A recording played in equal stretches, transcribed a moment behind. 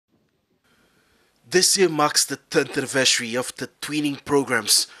This year marks the 10th anniversary of the twinning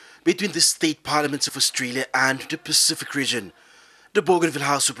programs between the state parliaments of Australia and the Pacific region. The Bougainville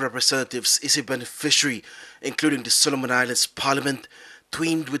House of Representatives is a beneficiary, including the Solomon Islands Parliament,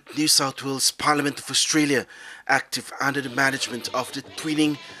 twinned with New South Wales Parliament of Australia, active under the management of the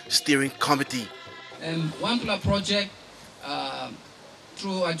Twinning Steering Committee. One project,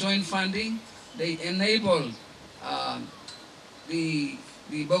 through a joint funding, they enable the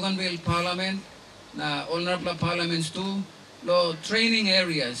Bougainville Parliament, honorable parliaments too, law training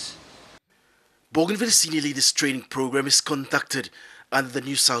areas. Bougainville Senior Leaders Training Program is conducted under the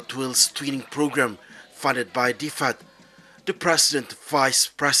New South Wales Twinning Program funded by DFAT. The President, Vice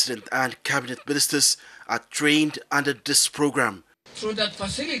President and Cabinet Ministers are trained under this program. Through that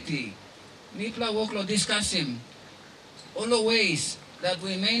facility, Nipla Woklo discussing all the ways that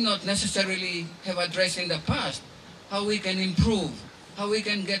we may not necessarily have addressed in the past, how we can improve, how we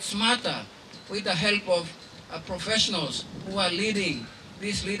can get smarter with the help of professionals who are leading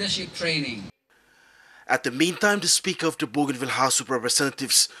this leadership training. At the meantime, the Speaker of the Bougainville House of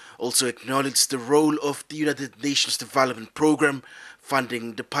Representatives also acknowledged the role of the United Nations Development Programme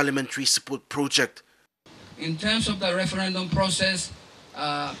funding the Parliamentary Support Project. In terms of the referendum process,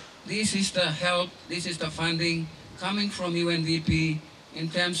 this is the help, this is the funding coming from UNDP in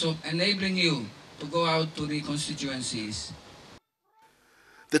terms of enabling you to go out to the constituencies.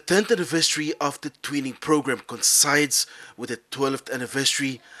 The 10th anniversary of the twinning program coincides with the 12th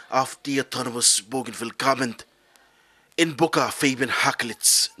anniversary of the Autonomous Bougainville government. In Boca, Fabian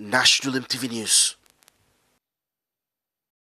Hakelitz, National EMTV News.